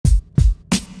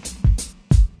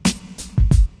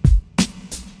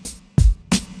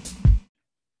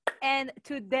And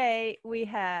today we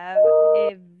have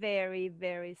a very,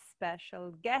 very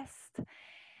special guest.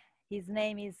 His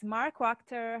name is Mark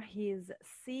Wachter. He's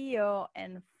CEO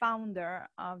and founder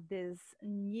of this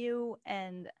new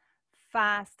and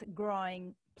fast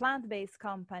growing plant-based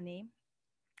company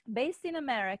based in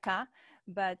America,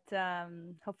 but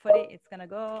hopefully it's going to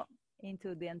go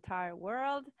into the entire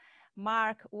world.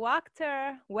 Mark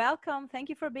Wachter, welcome. Thank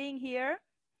you for being here.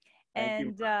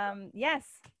 Thank you. Yes,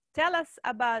 tell us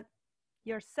about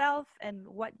yourself and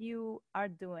what you are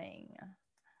doing.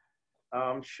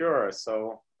 Sure.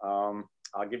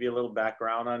 I'll give you a little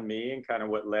background on me and kind of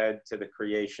what led to the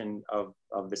creation of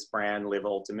this brand, Live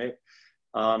Ultimate.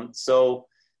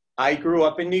 I grew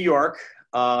up in New York,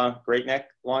 Great Neck,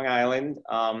 Long Island.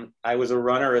 I was a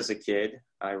runner as a kid.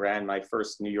 I ran my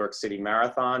first New York City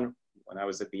Marathon when I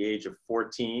was at the age of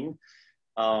 14.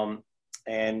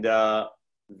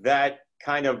 That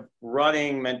kind of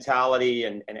running mentality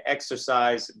and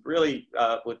exercise really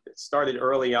started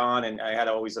early on, and I had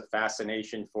always a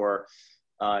fascination for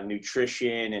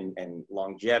nutrition and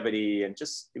longevity, and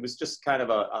it was just kind of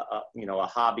a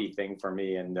hobby thing for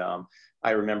me. And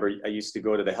I remember I used to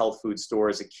go to the health food store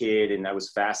as a kid, and I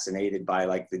was fascinated by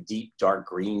like the deep dark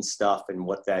green stuff and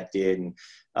what that did,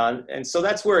 and so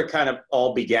that's where it kind of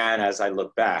all began as I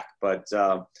look back. But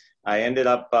I ended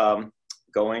up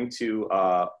going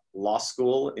to law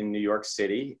school in New York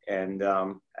City, and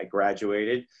I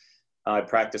graduated. I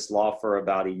practiced law for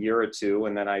about a year or two,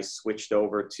 and then I switched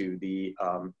over to the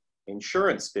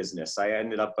insurance business. I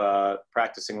ended up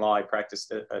practicing law. I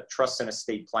practiced trust and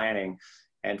estate planning.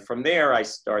 And from there, I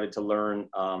started to learn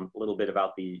a little bit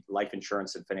about the life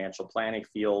insurance and financial planning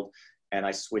field. And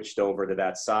I switched over to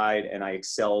that side, and I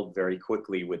excelled very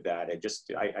quickly with that.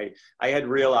 I had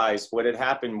realized what had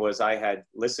happened was I had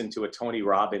listened to a Tony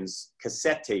Robbins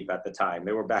cassette tape at the time.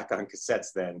 They were back on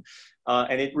cassettes then.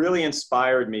 And it really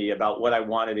inspired me about what I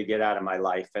wanted to get out of my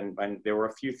life. And there were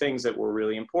a few things that were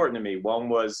really important to me. One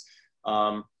was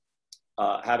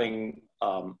having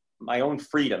my own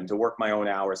freedom to work my own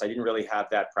hours. I didn't really have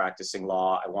that practicing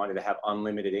law. I wanted to have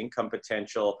unlimited income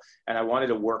potential, and I wanted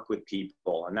to work with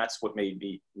people. And that's what made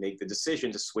me make the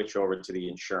decision to switch over to the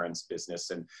insurance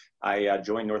business. And I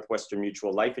joined Northwestern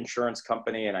Mutual Life Insurance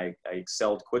Company, and I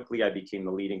excelled quickly. I became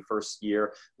the leading first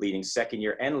year, leading second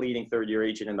year, and leading third year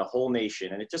agent in the whole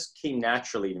nation. And it just came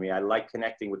naturally to me. I like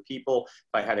connecting with people.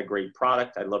 If I had a great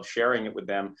product, I love sharing it with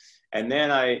them. And then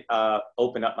I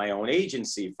opened up my own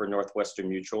agency for Northwestern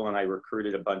Mutual, and I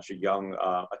recruited a bunch of young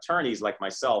attorneys like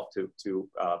myself to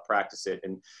practice it.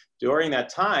 And during that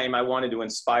time, I wanted to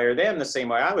inspire them the same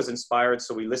way I was inspired.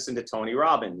 So we listened to Tony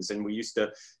Robbins, and we used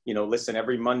to, listen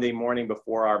every Monday morning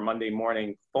before our Monday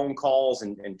morning phone calls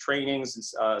and trainings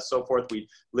and so forth. We'd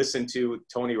listen to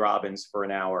Tony Robbins for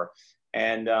an hour.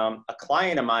 And a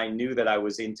client of mine knew that I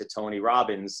was into Tony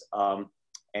Robbins,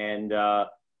 and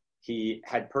he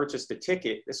had purchased a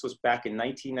ticket. This was back in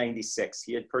 1996.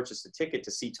 He had purchased a ticket to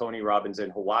see Tony Robbins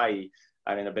in Hawaii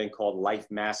at an event called Life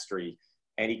Mastery.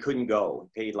 And he couldn't go.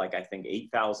 He paid like, I think,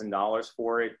 $8,000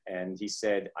 for it. And he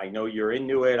said, I know you're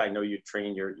into it. I know you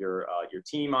trained your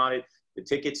team on it. The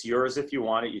ticket's yours if you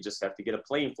want it. You just have to get a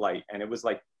plane flight. And it was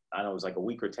like, I don't know, it was like a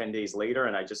week or 10 days later.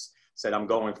 And I just said, I'm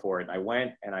going for it. And I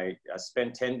went, and I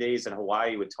spent 10 days in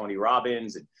Hawaii with Tony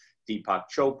Robbins and Deepak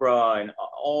Chopra and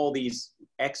all these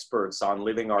experts on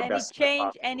living our best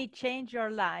life. And it changed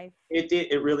your life. It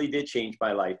did. It really did change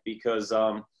my life, because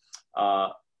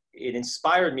it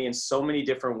inspired me in so many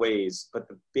different ways. But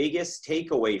the biggest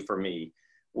takeaway for me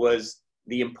was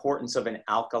the importance of an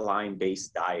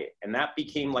alkaline-based diet. And that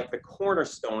became like the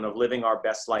cornerstone of living our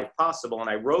best life possible. And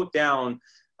I wrote down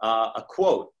a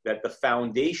quote that the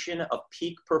foundation of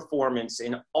peak performance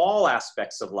in all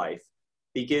aspects of life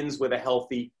begins with a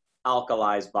healthy,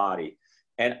 alkalized body.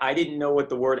 And I didn't know what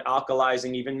the word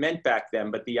alkalizing even meant back then,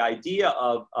 but the idea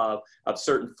of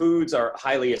certain foods are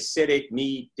highly acidic: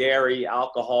 meat, dairy,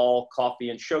 alcohol, coffee,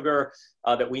 and sugar,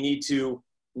 that we need to,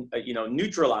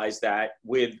 neutralize that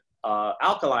with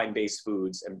alkaline-based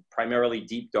foods, and primarily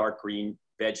deep dark green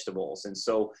vegetables. And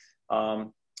so,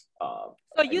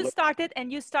 you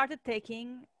started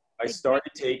taking. I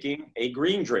started taking a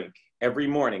green drink every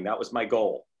morning. That was my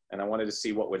goal, and I wanted to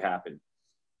see what would happen.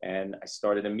 And I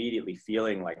started immediately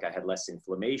feeling like I had less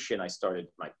inflammation.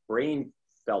 My brain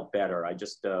felt better. I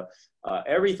just,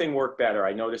 everything worked better.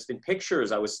 I noticed in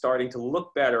pictures, I was starting to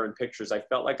look better in pictures. I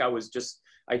felt like I was just,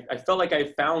 I felt like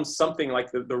I found something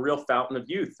like the real fountain of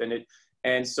youth.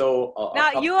 And so.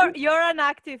 Now you're an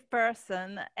active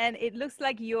person, and it looks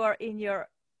like you're in your,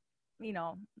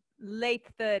 late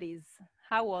 30s.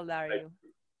 How old are you?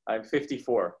 I'm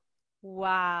 54.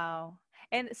 Wow.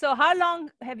 And so how long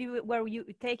were you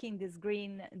taking this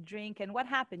green drink, and what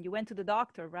happened? You went to the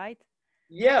doctor, right?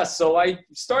 Yeah, so I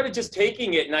started just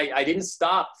taking it, and I didn't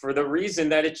stop for the reason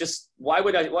that it just, why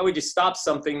would you stop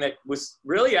something that was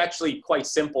really actually quite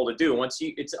simple to do?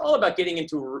 It's all about getting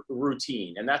into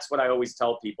routine, and that's what I always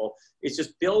tell people. It's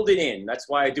just build it in. That's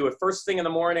why I do it first thing in the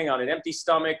morning on an empty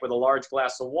stomach with a large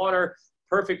glass of water.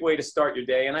 Perfect way to start your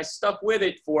day, and I stuck with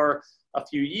it for a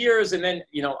few years, and then,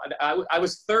 you know, I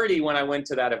was 30 when I went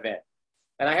to that event,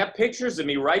 and I have pictures of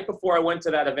me right before I went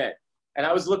to that event. And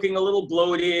I was looking a little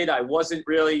bloated. I wasn't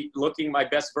really looking my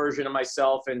best version of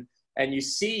myself. And you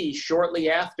see shortly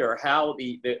after how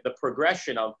the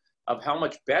progression of how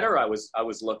much better I was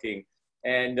looking.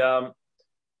 And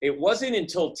it wasn't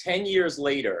until 10 years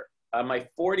later, on my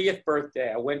 40th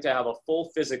birthday, I went to have a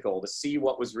full physical to see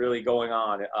what was really going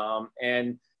on.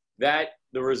 And that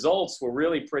the results were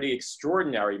really pretty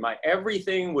extraordinary.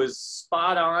 Everything was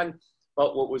spot on.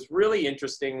 But what was really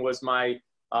interesting was my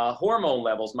hormone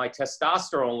levels. My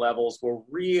testosterone levels were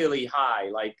really high,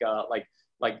 like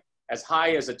as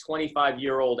high as a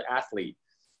 25-year-old athlete.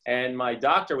 And my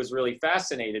doctor was really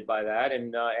fascinated by that,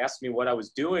 and asked me what I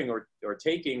was doing or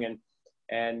taking.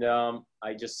 And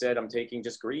I just said, I'm taking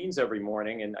just greens every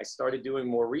morning. And I started doing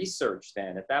more research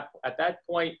then. At that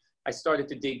point, I started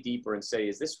to dig deeper and say,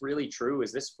 is this really true?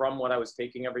 Is this from what I was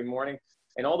taking every morning?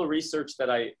 And all the research that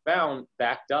I found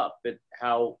backed up that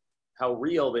how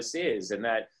real this is, and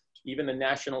that even the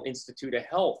National Institute of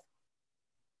Health,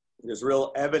 there's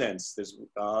real evidence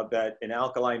that an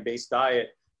alkaline-based diet,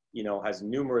 you know, has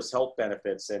numerous health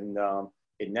benefits, and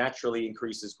it naturally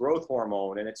increases growth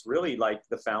hormone, and it's really like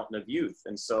the fountain of youth.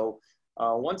 And so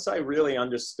once I really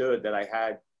understood that I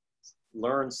had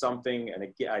learned something, and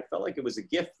I felt like it was a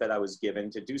gift that I was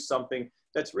given to do something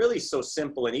that's really so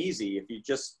simple and easy if you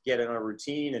just get in a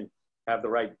routine and have the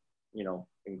right, you know,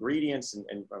 ingredients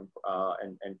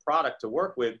and product to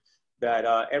work with, that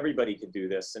everybody could do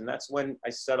this. And that's when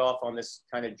I set off on this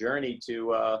kind of journey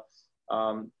to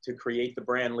create the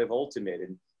brand Live Ultimate.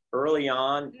 And early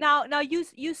on, now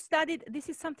you studied, this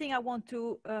is something I want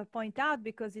to point out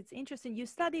because it's interesting. You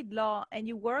studied law and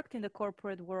you worked in the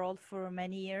corporate world for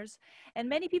many years, and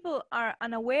many people are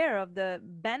unaware of the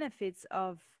benefits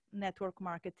of network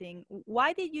marketing.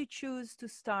 Why did you choose to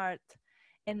start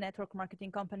a network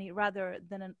marketing company rather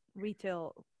than a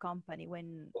retail company when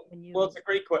you? Well,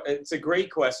 it's a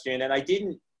great question. And I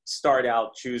didn't start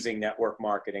out choosing network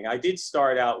marketing. I did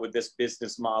start out with this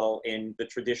business model in the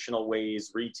traditional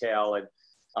ways, retail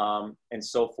and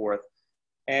so forth.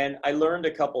 And I learned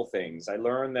a couple things. I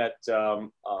learned that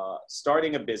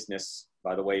starting a business,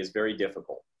 by the way, is very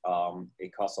difficult.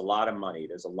 It costs a lot of money.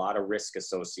 There's a lot of risk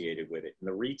associated with it. And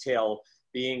the retail,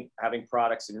 having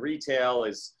products in retail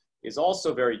is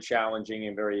also very challenging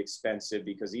and very expensive,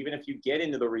 because even if you get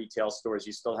into the retail stores,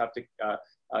 you still have to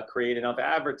create enough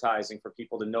advertising for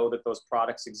people to know that those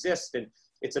products exist. And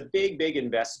it's a big, big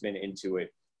investment into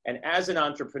it. And as an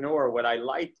entrepreneur, what I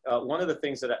liked, one of the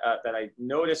things that I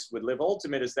noticed with Live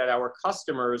Ultimate is that our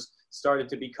customers started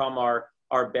to become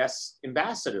our best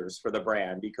ambassadors for the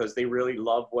brand, because they really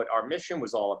loved what our mission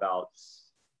was all about.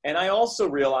 And I also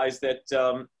realized that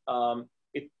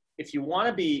if you want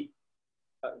to be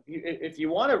if you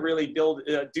want to really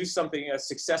do something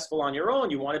successful on your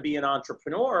own, you want to be an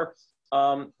entrepreneur,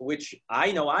 which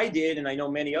I know I did, and I know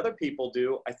many other people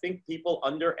do. I think people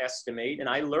underestimate, and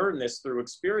I learned this through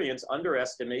experience,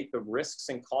 underestimate the risks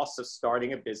and costs of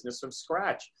starting a business from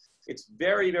scratch. It's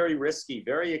very, very risky,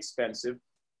 very expensive.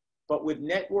 But with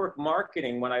network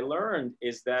marketing, what I learned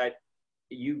is that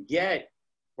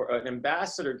an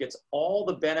ambassador gets all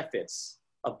the benefits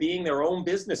of being their own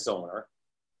business owner,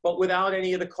 but without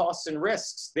any of the costs and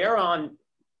risks. They're on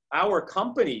our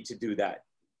company to do that.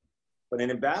 But an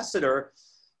ambassador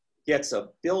gets a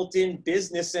built-in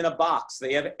business in a box.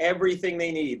 They have everything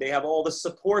they need. They have all the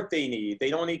support they need. They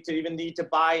don't even need to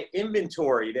buy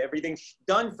inventory. Everything's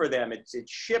done for them. It's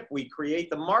shipped. We create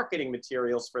the marketing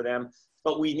materials for them,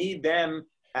 but we need them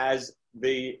as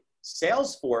the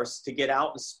sales force to get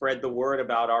out and spread the word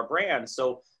about our brand.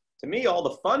 So to me, all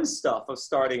the fun stuff of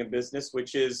starting a business,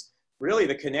 which is really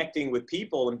the connecting with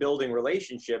people and building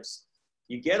relationships,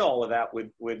 you get all of that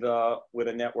with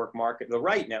a network the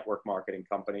right network marketing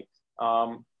company.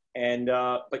 But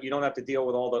you don't have to deal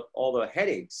with all the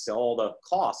headaches, all the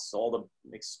costs, all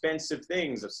the expensive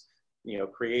things of, you know,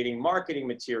 creating marketing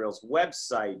materials,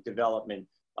 website development,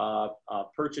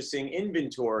 purchasing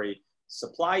inventory,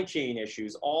 supply chain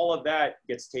issues. All of that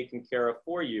gets taken care of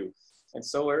for you. And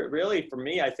so really, for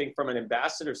me, I think from an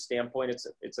ambassador standpoint,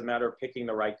 it's a matter of picking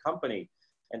the right company.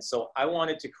 And so I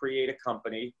wanted to create a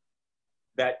company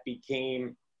that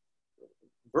became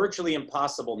virtually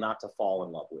impossible not to fall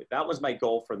in love with. That was my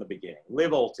goal from the beginning.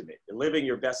 Live ultimate, living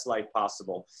your best life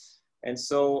possible. And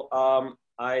so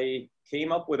I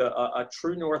came up with a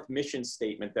true north mission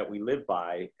statement that we live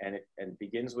by, and it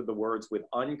begins with the words, with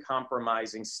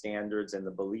uncompromising standards and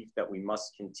the belief that we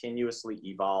must continuously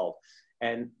evolve.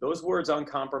 And those words,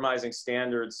 uncompromising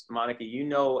standards, Monica, you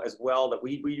know as well that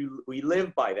we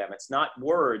live by them. It's not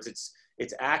words,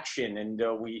 it's action. And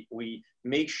we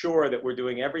make sure that we're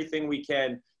doing everything we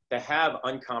can to have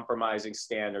uncompromising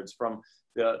standards, from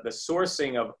the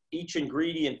sourcing of each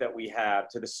ingredient that we have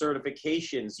to the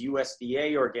certifications,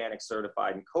 USDA organic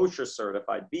certified and kosher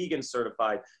certified, vegan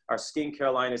certified, our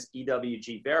skincare line is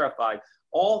EWG verified,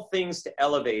 all things to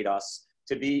elevate us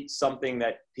to be something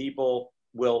that people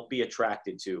will be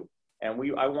attracted to. And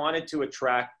I wanted to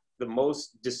attract the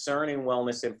most discerning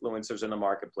wellness influencers in the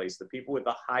marketplace, the people with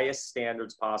the highest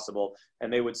standards possible.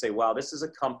 And they would say, wow, this is a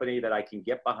company that I can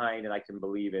get behind and I can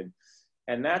believe in.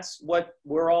 And that's what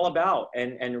we're all about.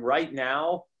 And right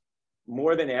now,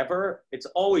 more than ever, it's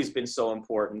always been so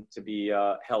important to be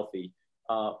healthy.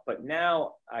 But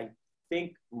now I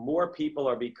think more people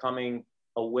are becoming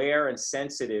aware and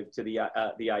sensitive to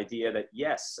the idea that,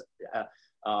 yes,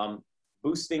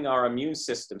 boosting our immune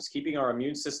systems, keeping our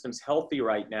immune systems healthy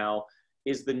right now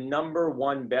is the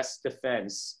 #1 best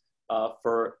defense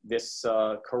for this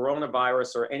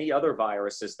coronavirus or any other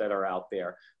viruses that are out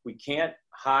there. We can't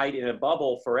hide in a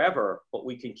bubble forever, but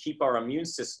we can keep our immune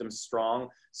system strong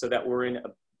so that we're in a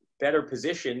better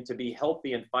position to be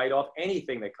healthy and fight off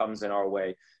anything that comes in our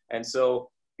way. And so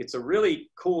it's a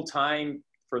really cool time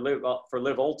for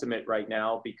Live Ultimate right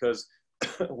now, because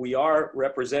we are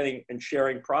representing and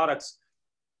sharing products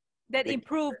that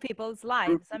improve people's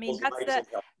lives. I mean,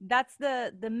 that's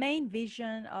the main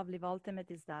vision of Live Ultimate,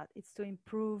 is that it's to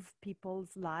improve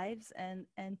people's lives and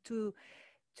to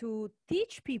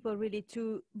teach people really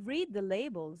to read the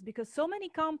labels, because so many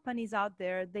companies out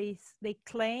there, they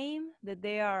claim that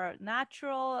they are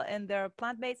natural and they're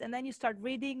plant-based, and then you start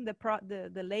reading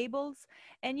the labels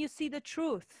and you see the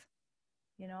truth,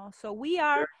 you know. So we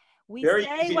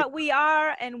say what we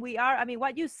are, and we are, I mean,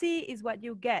 what you see is what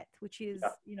you get, which is,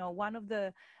 you know, one of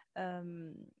the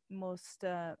most,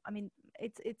 I mean,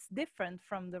 it's different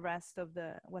from the rest of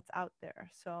what's out there.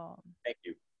 So thank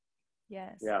you.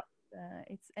 Yes. Yeah.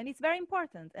 It's very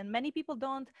important. And many people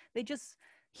they just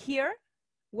hear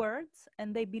words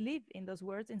and they believe in those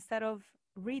words instead of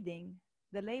reading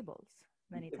the labels.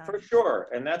 Many times. For sure.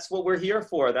 And that's what we're here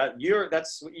for.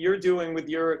 That's what you're doing with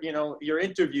your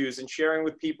interviews and sharing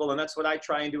with people. And that's what I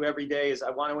try and do every day, is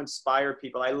I want to inspire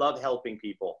people. I love helping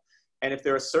people. And if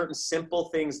there are certain simple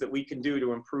things that we can do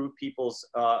to improve people's,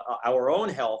 our own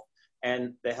health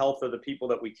and the health of the people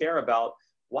that we care about,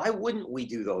 why wouldn't we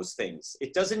do those things?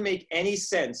 It doesn't make any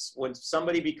sense when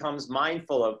somebody becomes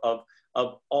mindful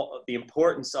of all the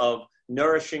importance of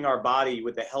nourishing our body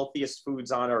with the healthiest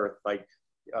foods on earth, like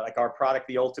our product,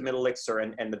 the Ultimate Elixir,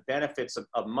 and the benefits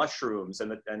of mushrooms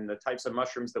and the types of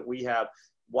mushrooms that we have.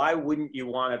 Why wouldn't you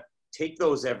want to take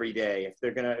those every day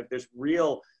if there's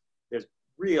real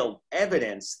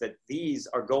evidence that these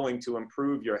are going to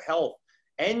improve your health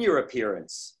and your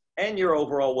appearance and your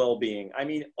overall well-being? I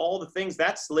mean, all the things,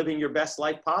 that's living your best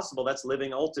life possible. That's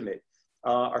living ultimate.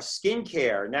 Our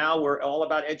skincare, now we're all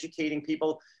about educating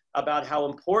people about how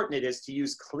important it is to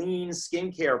use clean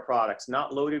skincare products,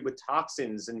 not loaded with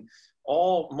toxins. And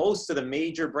most of the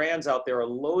major brands out there are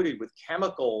loaded with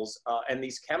chemicals. And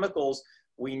these chemicals,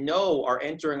 we know, are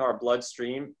entering our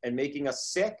bloodstream and making us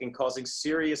sick and causing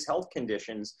serious health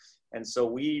conditions. And so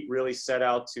we really set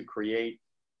out to create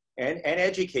and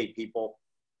educate people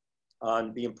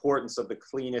on the importance of the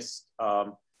cleanest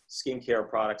skincare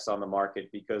products on the market,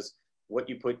 because what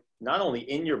you put not only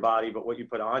in your body, but what you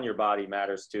put on your body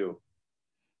matters too.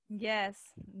 Yes,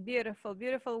 beautiful,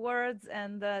 beautiful words,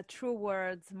 and true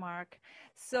words, Mark.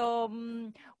 So,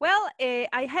 well,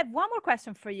 I have one more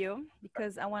question for you,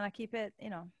 because I want to keep it,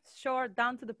 short,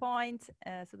 down to the point,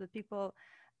 so that people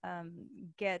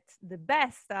get the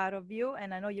best out of you.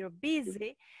 And I know you're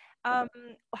busy. How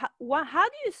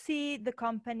do you see the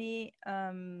company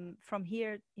from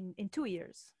here in 2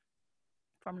 years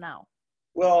from now?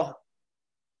 Well,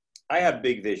 I have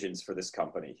big visions for this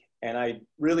company, and I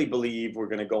really believe we're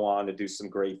going to go on to do some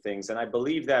great things. And I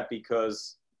believe that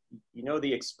because, you know,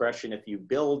 the expression, if you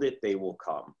build it, they will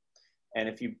come. And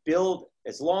if you build,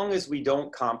 as long as we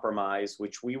don't compromise,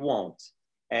 which we won't,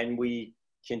 and we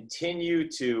continue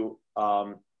to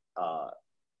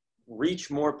reach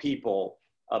more people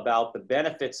about the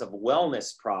benefits of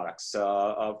wellness products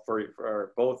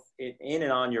for both in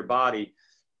and on your body,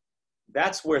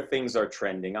 that's where things are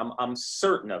trending. I'm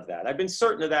certain of that. I've been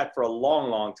certain of that for a long,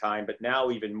 long time, but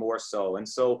now even more so. And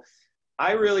so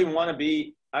I really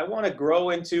I want to grow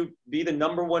into be the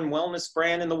 #1 wellness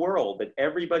brand in the world that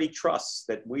everybody trusts,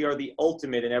 that we are the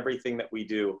ultimate in everything that we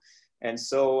do. And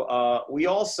so we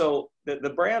also,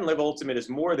 the brand Live Ultimate is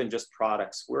more than just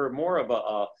products. We're more of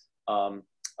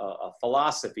a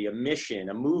philosophy, a mission,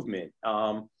 a movement,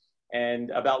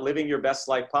 and about living your best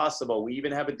life possible. We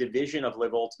even have a division of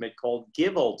Live Ultimate called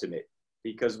Give Ultimate,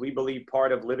 because we believe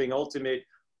part of living ultimate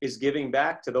is giving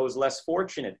back to those less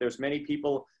fortunate. There's many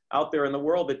people out there in the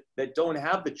world that don't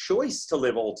have the choice to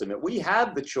live ultimate. We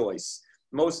have the choice.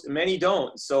 Many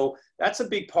don't. So that's a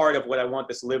big part of what I want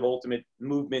this Live Ultimate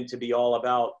movement to be all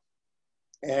about.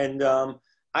 And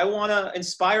I want to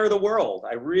inspire the world.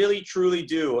 I really, truly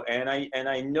do. And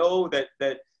I know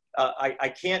that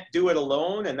I can't do it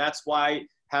alone. And that's why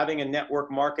having a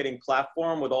network marketing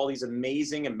platform with all these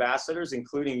amazing ambassadors,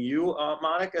 including you,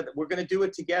 Monica, we're going to do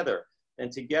it together.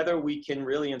 And together we can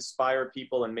really inspire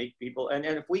people and make people. And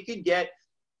if we could get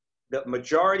the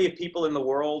majority of people in the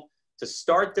world to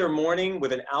start their morning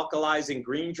with an alkalizing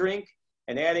green drink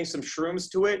and adding some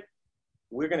shrooms to it,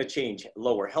 we're going to change,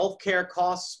 lower healthcare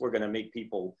costs. We're going to make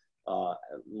people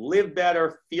live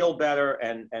better, feel better,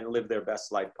 and live their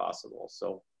best life possible.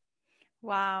 So,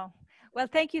 wow. Well,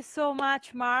 thank you so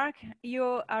much, Mark.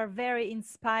 You are very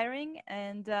inspiring,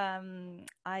 and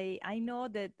I know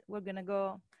that we're going to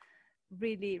go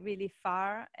really, really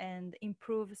far and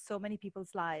improve so many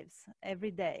people's lives every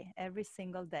day, every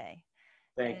single day.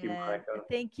 thank you, Monica.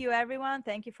 Thank you, everyone.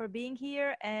 Thank you for being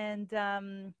here. And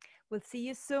we'll see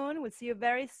you soon. We'll see you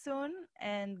very soon.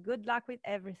 And good luck with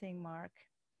everything, Mark.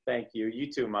 Thank you.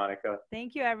 You too, Monica.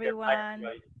 Thank you, everyone.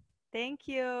 Thank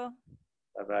you.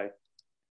 Bye-bye.